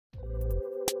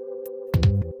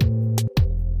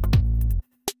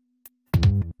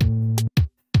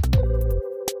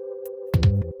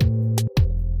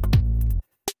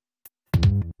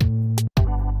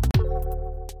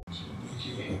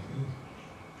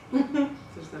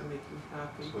Does that make you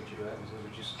happy? That's what you have, is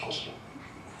what you hopeful.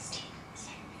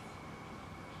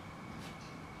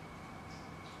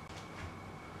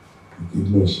 Give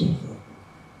myself up.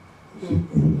 If you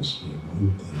promise me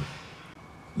one thing,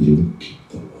 you will keep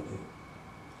the money.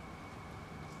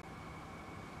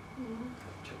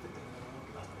 Check the thing out.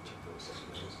 I'm gonna check those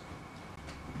things.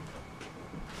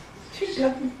 She's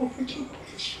got me over to all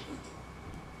this.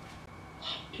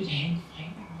 How did Hank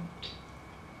find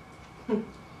out?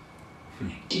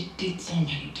 Did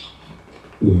somebody talk?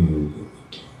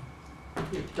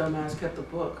 Your dumbass kept the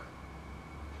book.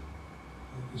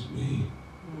 It was me.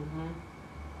 Mm-hmm.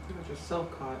 You got yourself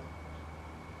caught.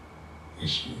 I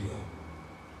screwed up.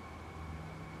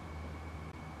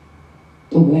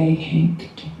 The way Hank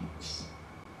talks,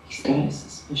 he's got his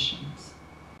suspicions.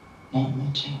 Not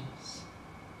much else.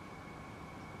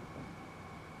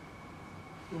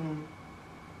 Mm.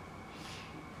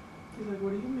 He's like, what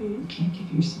do you mean? You can't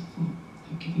give yourself up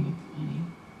without giving up the money.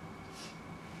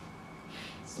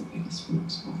 It's the biggest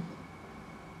work's fault.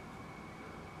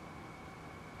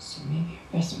 So maybe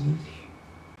our best move here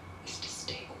is to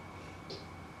stay quiet.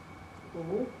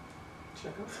 Oh,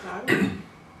 check out Scott.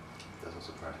 Doesn't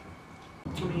surprise me.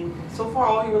 I mean, so far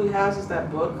all he really has is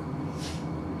that book.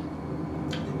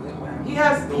 He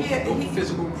has no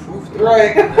physical proof.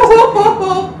 Right.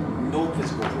 No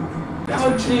physical proof. That's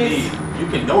Oh, what you jeez. need. You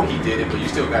can know he did it, but you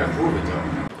still gotta prove it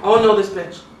though. Oh no, this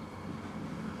bitch.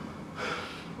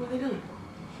 What are they doing?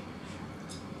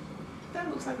 That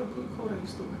looks like a blue coat I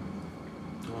used to wear.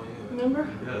 Oh yeah. Remember?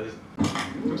 Yeah,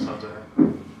 do something.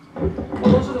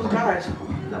 Well, those are those guys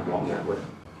that walked out with him.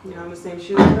 You know, in the same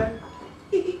shoes today.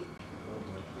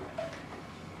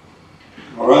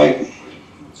 All right.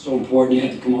 It's so important you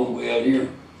had to come all the way out here.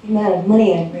 The amount of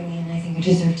money I bring in, I think I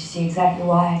deserve to see exactly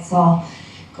why it's all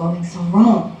going so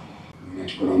wrong. You're an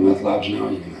expert on meth labs now.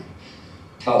 You're gonna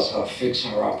tell us how to fix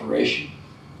our operation.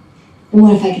 And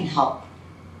what if I can help?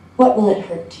 What will it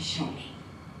hurt to show me?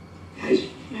 Guys,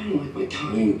 I don't like my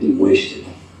time being wasted.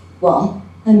 Well,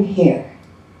 I'm here.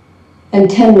 And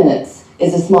 10 minutes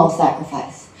is a small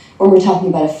sacrifice when we're talking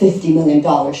about a $50 million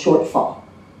shortfall.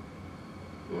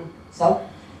 So?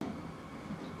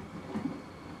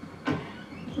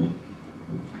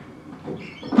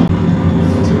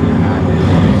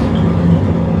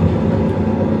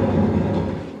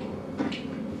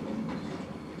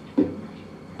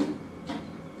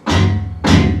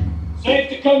 Safe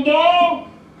to come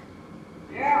down?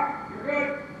 Yeah, you're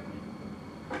good.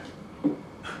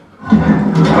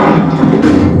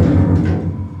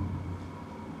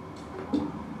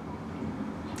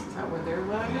 Is that where their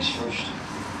lab is? First.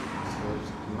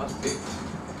 Must be.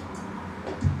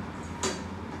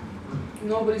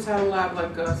 Nobody's had a lab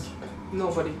like us.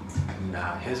 Nobody.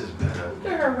 Nah, his is better.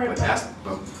 Look at her right But back. that's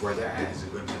but where they're at is a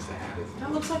good place to have it.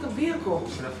 That looks like a vehicle.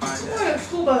 Who's gonna find Look that? at a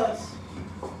school bus.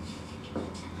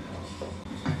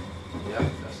 Yep,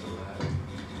 that's the lab.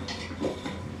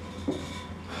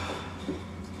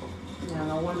 Yeah,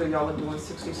 no wonder y'all are doing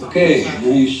 60-something. Okay, now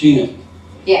you've seen it.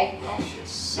 Yeah, Oh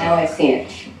shit, now I've seen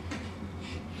it.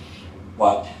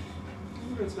 What?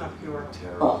 It's not pure.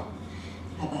 terrible. Well,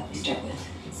 how about we start with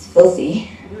it's filthy.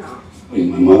 Yeah. What are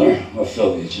you, my mother? What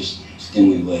filthy? It's just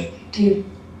dimly lit. Do you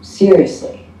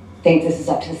seriously think this is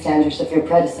up to the standards of your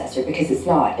predecessor? Because it's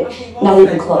not. Not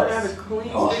even close.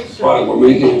 Oh, the product we're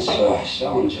making is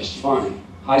selling just fine.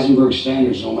 Heisenberg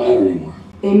standards don't matter anymore.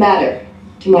 They matter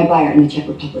to my buyer in the Czech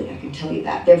Republic, I can tell you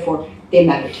that. Therefore, they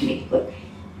matter to me. Look,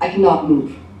 I cannot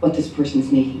move what this person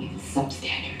is making. It's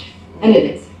substandard. And it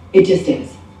is. It just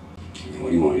is. What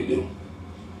do you want me to do?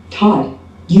 Todd.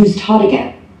 Use Todd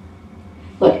again.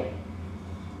 Look,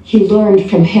 he learned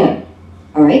from him,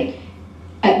 all right?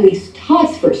 At least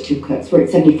Todd's first two cooks were at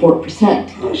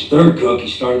 74%. On his third cook, he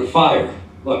started a fire.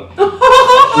 Look, I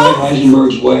tried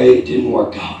Heisenberg's way, it didn't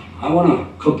work out. I want to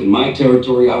cook in my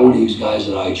territory. I want to use guys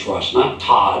that I trust, not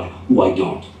Todd, who I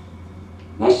don't.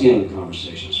 And that's the end of the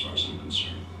conversation as far as I'm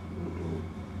concerned.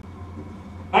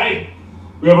 Hey,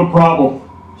 we have a problem.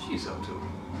 She's up to it.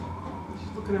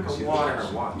 She's looking at She's her looking at her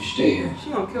watch. watch. You stay here. She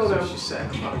gonna kill them. She said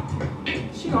about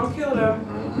it. She gonna kill them.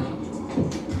 Mm-hmm.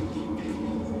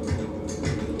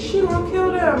 She gonna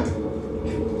kill them.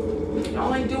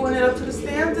 Y'all ain't doing it up to the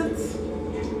standards.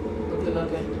 Look at.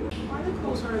 Why they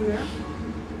close her in there?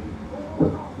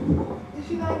 Is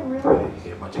she not even real? You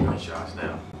hear a bunch of gunshots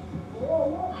now.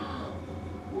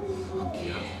 Fuck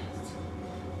yeah.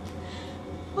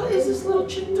 What is this little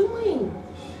chick doing?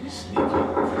 She's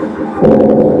sneaky.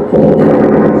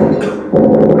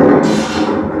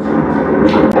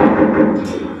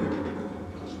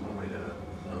 That's one way to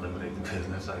eliminate the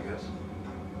business, I guess.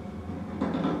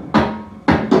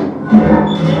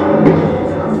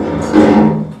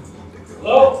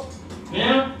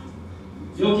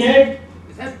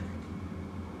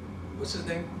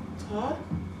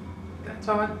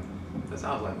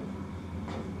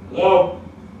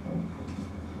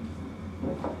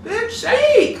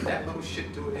 speak. That little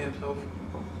shit do it himself.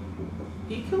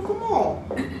 He killed them all.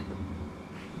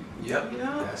 Yep.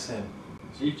 Yeah. That's him.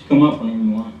 So you can come up whenever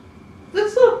you want.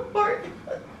 This little part.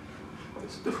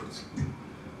 This dude's.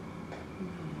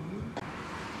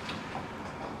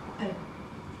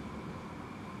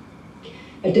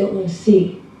 I don't want to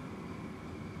see.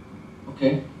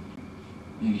 Okay.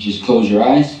 You just close your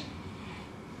eyes.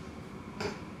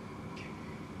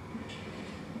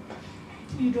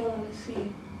 You don't want to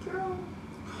see. Girl.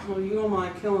 Well, you don't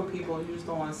mind killing people, you just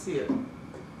don't want to see it. Let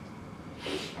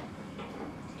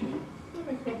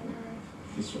me close my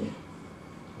eyes. This way. Wait,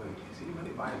 is he really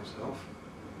by himself?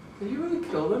 Did you really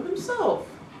kill him himself?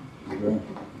 Right.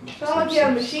 Sound like he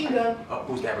had a machine gun. Oh,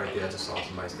 who's that right there? I just saw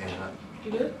somebody standing up.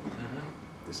 You did? Mm-hmm.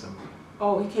 There's some.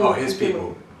 Oh, he came. Oh, his he came people.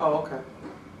 with- Oh, okay.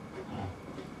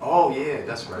 Oh, yeah,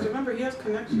 that's right. Because remember, he has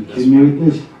connections. That's Kidding me with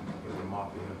this? It was the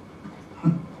mafia.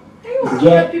 They want Yeah.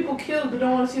 to have people killed but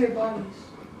don't want to see their bodies.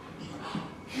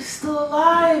 He's still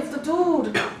alive, the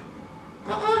dude.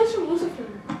 He's from Lucifer.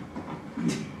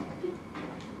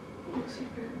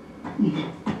 Lucifer.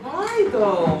 Why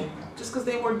though? Just because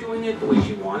they weren't doing it the way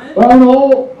she wanted? Oh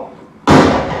no!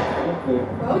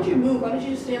 Why would you move? Why don't you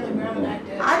just stay on the ground and act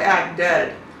dead? I'd act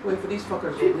dead. Wait for these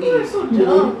fuckers to People are leave. so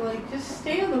dumb. Like, just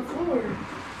stay on the floor.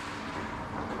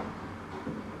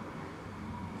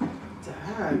 What the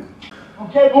heck?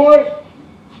 Okay, boys.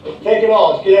 Let's take it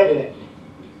all. Let's get everything.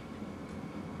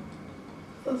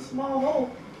 It's a small hole.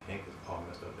 Hank is all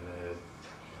messed up in the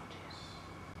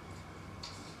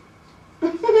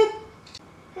head.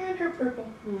 And her purple.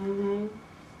 Mm-hmm. You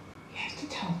have to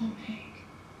tell them, Hank.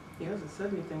 He hasn't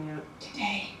said anything yet.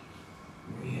 Today.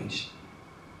 Maria, just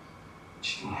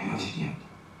don't have it yet.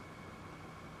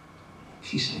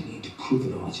 Piece I need to prove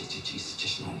it all. It's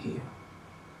just not here.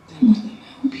 Then let them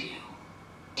help you.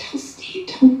 Tell Steve,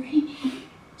 tell Rainey.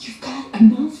 You've got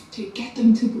enough to get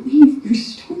them to believe your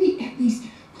story, at least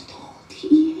with the whole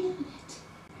DEA in it.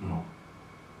 No.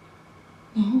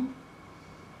 No?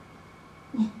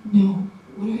 What? No.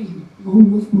 What are you,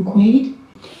 Lone Wolf McQuaid?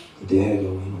 The day I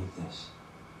go in with this,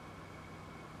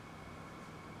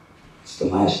 it's the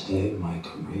last day of my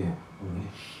career, all right?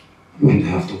 I'm going to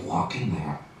have to walk in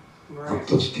there, look Right.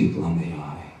 those people in the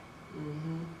eye,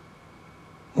 Mm-hmm.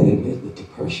 and admit that the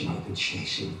person I've been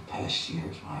chasing the past year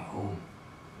is my own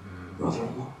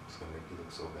brother-in-law. It's gonna make you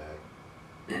look so bad.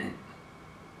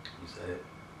 You said it.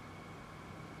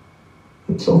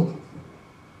 It's over.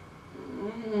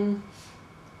 Mm-hmm.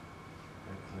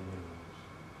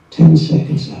 10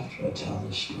 seconds after I tell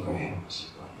this story, I'm a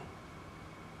civilian.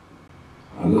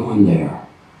 I go in there.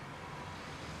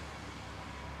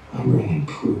 I'm bringing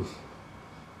proof,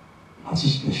 not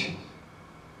suspicion.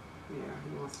 Yeah,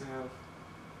 he wants to have.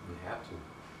 You have to.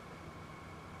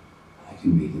 I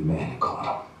can be the man who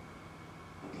caught him,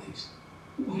 at least.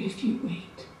 What if you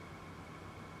wait?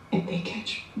 If they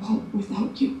catch Walt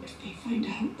without you, if they find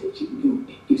out that you knew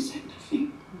and you said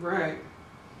nothing, Right.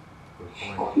 Good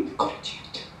you're point. going to go to jail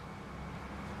too.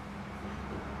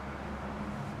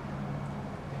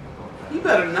 He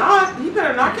better not. He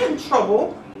better not get in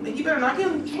trouble. He better not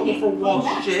get in trouble for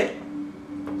Walt shit.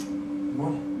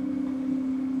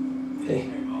 Morning. Hey.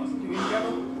 You ain't got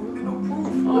no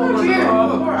proof. Oh my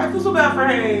God. I feel so bad for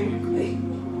Hank. Hey.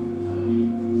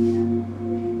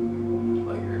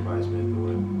 Like everybody's been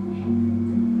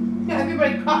through Yeah,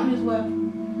 everybody caught in his web. it.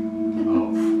 Oh,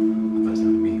 I thought it was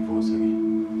me for a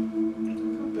second. I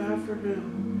feel bad for him.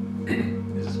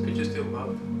 Is this picture still up?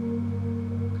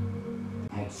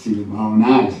 I had to see it with my own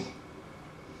eyes.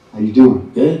 How you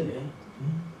doing? Good, yeah.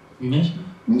 You miss me?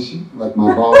 Miss you? Like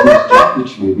my balls in this job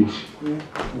itch, maybe. Yeah.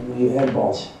 You had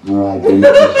balls. All right, then you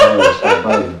can start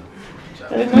biting.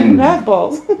 I didn't know you had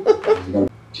balls.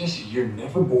 Jesse, you're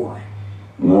never boring.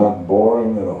 Not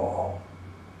boring at all.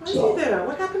 Why is he there?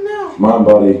 What happened now? Come on,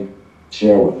 buddy.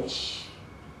 Share with us.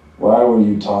 Why were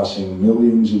you tossing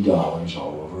millions of dollars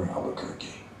all over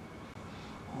Albuquerque?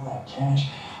 All that cash,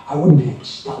 I wouldn't be able to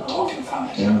stop talking about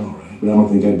it. Yeah, all right. But I don't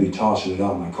think I'd be tossing it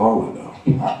out my car window.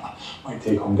 My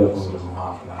take home definitely was a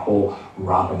lot for that whole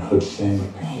Robin Hood thing.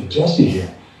 Apparently Jesse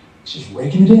here is just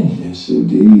raking it in. Yes,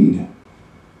 indeed.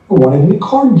 Or wanted in a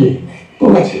card game, maybe.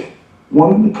 Well, that's it.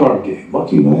 One in the card game.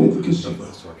 Lucky night at the casino.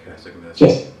 That's sarcastic. And that's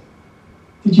Jesse,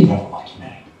 did you have a lucky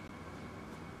night?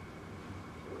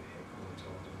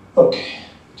 Okay,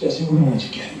 Jesse, we're gonna let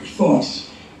you gather your thoughts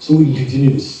so we can continue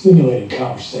this stimulating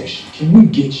conversation. Can we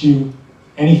get you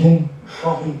anything?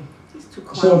 Coffee? These two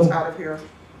clowns So- out of here.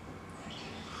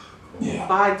 Yeah.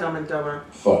 Bye, Dumb and Dumber.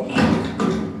 Fuck no.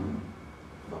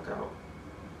 Fuck out.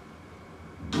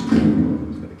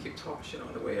 He's gonna keep talking shit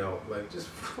on the way out. Like, just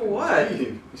For what?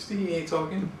 leave. You see he ain't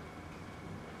talking?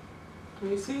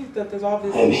 You see that there's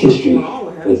obviously I have a history something wrong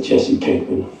with him. with Jesse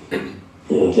Pinkman.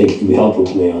 I think it can be helpful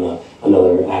to me on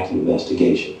another active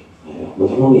investigation. But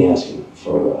I'm only asking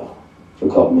for a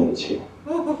couple minutes here.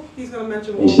 He's gonna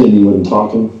mention. You said you wouldn't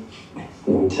talk to him.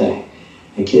 Let me tell you,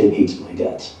 that kid hates my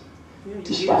guts. Yeah,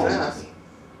 Despises me.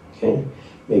 Okay?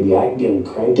 Maybe I can get him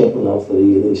cranked up enough that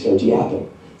he starts yapping.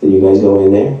 Then you guys go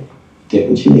in there, get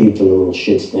what you need from the little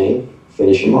shit stain,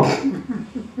 finish him off.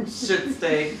 Shit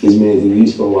stain. Gives me anything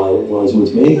useful while he's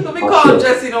with me. Don't be calling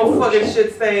Jesse no fucking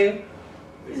shit stain.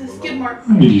 He's a skid mark.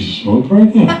 I need you to smoke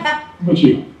right now. How about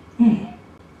you? Yeah.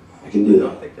 I can do I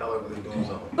that. think y'all are really doing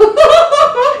something.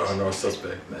 I know,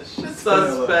 suspect. That shit.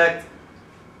 Suspect.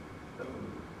 Oh,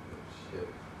 shit.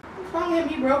 What's wrong with him?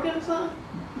 He broken or something?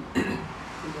 He's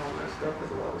all messed up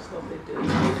with a lot of stuff they did.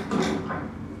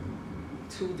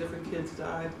 2 different kids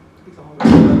died. He's all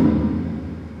messed up.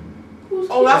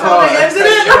 Oh, that's how they ended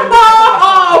it?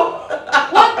 Oh!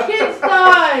 What kids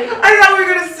died? I thought we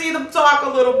were gonna see them talk a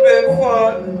little bit,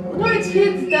 but... What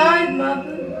kids died?